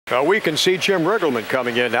We can see Jim Riggleman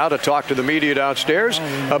coming in now to talk to the media downstairs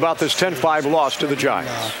about this 10-5 loss to the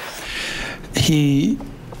Giants.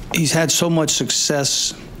 He's had so much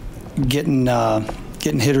success getting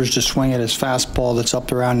hitters to swing at his fastball that's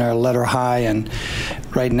up around there, letter high, and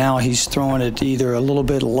right now he's throwing it either a little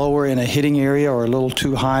bit lower in a hitting area or a little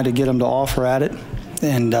too high to get him to offer at it.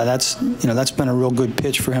 And that's been a real good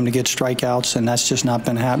pitch for him to get strikeouts, and that's just not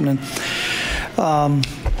been happening.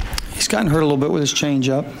 He's gotten hurt a little bit with his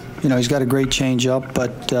changeup. He's got a great changeup,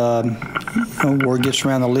 but word gets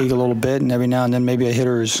around the league a little bit, and every now and then maybe a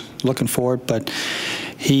hitter is looking for it. But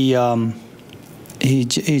he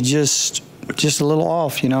just a little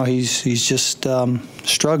off. He's just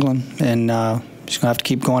struggling, and he's gonna have to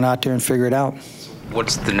keep going out there and figure it out.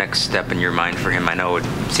 What's the next step in your mind for him? I know it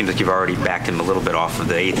seems like you've already backed him a little bit off of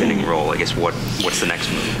the 8th inning role. I guess what's the next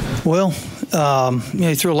move? Well,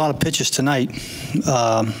 he threw a lot of pitches tonight.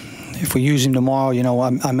 If we use him tomorrow,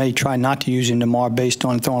 I may try not to use him tomorrow based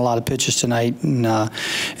on throwing a lot of pitches tonight, and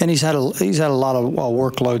he's had a lot of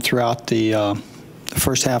workload throughout the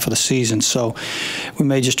first half of the season. So we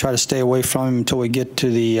may just try to stay away from him until we get to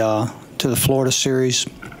the Florida series,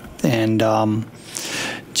 and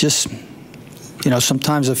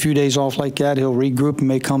sometimes a few days off like that, he'll regroup and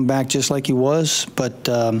may come back just like he was. But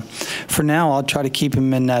for now, I'll try to keep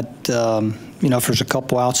him in that, if there's a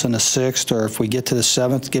couple outs in the 6th, or if we get to the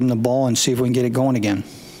 7th, give him the ball and see if we can get it going again.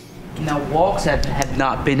 Now, walks have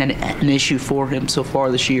not been an issue for him so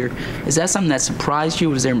far this year. Is that something that surprised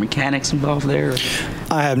you? Was there mechanics involved there?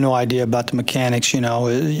 I have no idea about the mechanics. You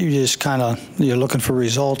just you're looking for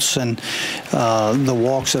results, and the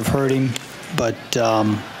walks have hurt him. But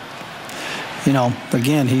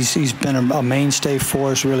again, he's been a mainstay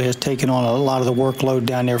for us. Really has taken on a lot of the workload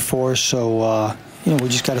down there for us. So we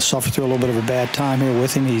just got to suffer through a little bit of a bad time here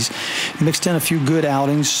with him. He's mixed in a few good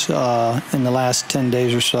outings in the last 10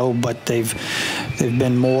 days or so, but they've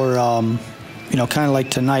been more, kind of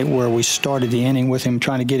like tonight, where we started the inning with him,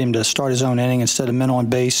 trying to get him to start his own inning instead of men on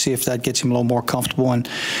base, see if that gets him a little more comfortable. And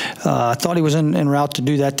I thought he was en route to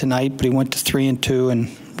do that tonight, but he went to 3-2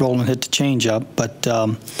 and Roland hit the changeup. But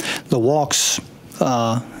the walks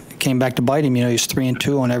came back to bite him. He's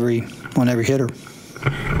 3-2 on every hitter.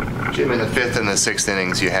 Jim, in the 5th and the 6th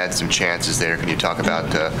innings, you had some chances there. Can you talk about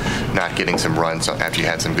not getting some runs after you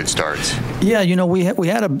had some good starts? Yeah, we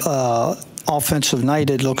had a offensive night,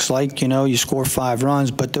 it looks like. You score 5 runs,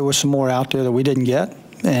 but there was some more out there that we didn't get,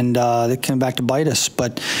 and they came back to bite us.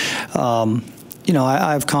 But I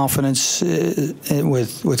have confidence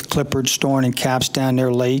with Clippard, Storn, and Caps down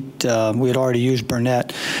there late. We had already used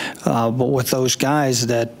Burnett, but with those guys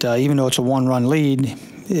that even though it's a 1-run lead,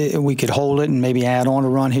 we could hold it and maybe add on a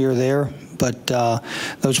run here or there. But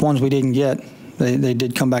those ones we didn't get, they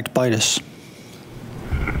did come back to bite us.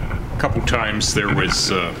 A couple times there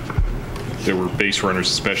were base runners,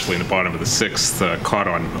 especially in the bottom of the 6th, caught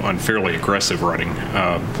on fairly aggressive running.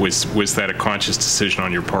 Was that a conscious decision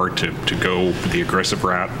on your part to go the aggressive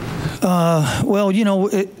route? Well,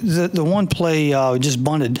 the one play just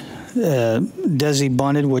bunted. Desi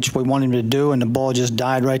bunted, which we wanted him to do, and the ball just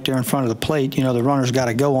died right there in front of the plate. The runner's got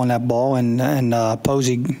to go on that ball, and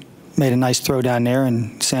Posey made a nice throw down there,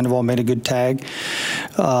 and Sandoval made a good tag.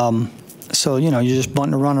 So, you're just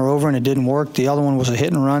bunting the runner over, and it didn't work. The other one was a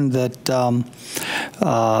hit and run that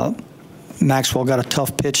Maxwell got a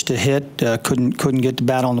tough pitch to hit, couldn't get the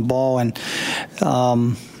bat on the ball. And,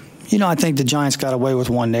 I think the Giants got away with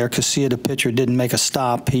one there. Casilla, the pitcher, didn't make a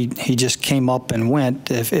stop. He just came up and went.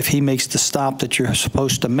 If he makes the stop that you're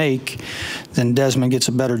supposed to make, then Desmond gets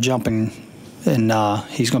a better jump, and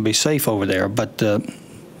he's going to be safe over there. But,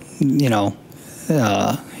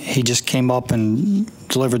 he just came up and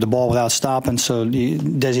delivered the ball without stopping, so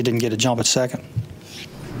Desi didn't get a jump at second.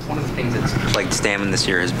 One of the things that's plagued Stammen this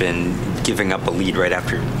year has been giving up a lead right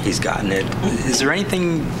after he's gotten it. Is there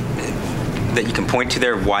anything that you can point to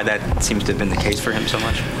there why that seems to have been the case for him so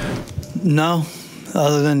much? No,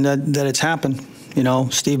 other than that it's happened.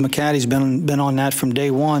 Steve McCaddy's been on that from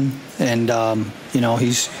day one, and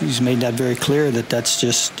he's made that very clear that that's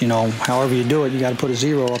just however you do it, you got to put a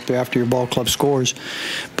 0 up there after your ball club scores.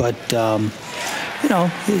 But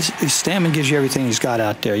Stammen gives you everything he's got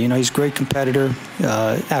out there. He's a great competitor.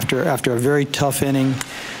 After a very tough inning,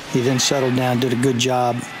 he then settled down, did a good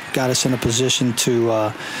job, got us in a position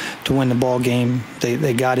to win the ball game.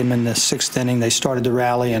 They got him in the 6th inning. They started the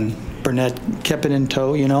rally, and Burnett kept it in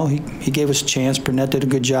tow. He gave us a chance. Burnett did a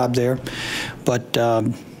good job there, but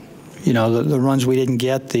the runs we didn't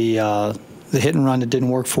get, the hit and run that didn't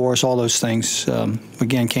work for us, all those things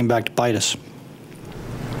again came back to bite us.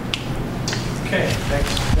 Okay,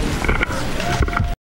 thanks.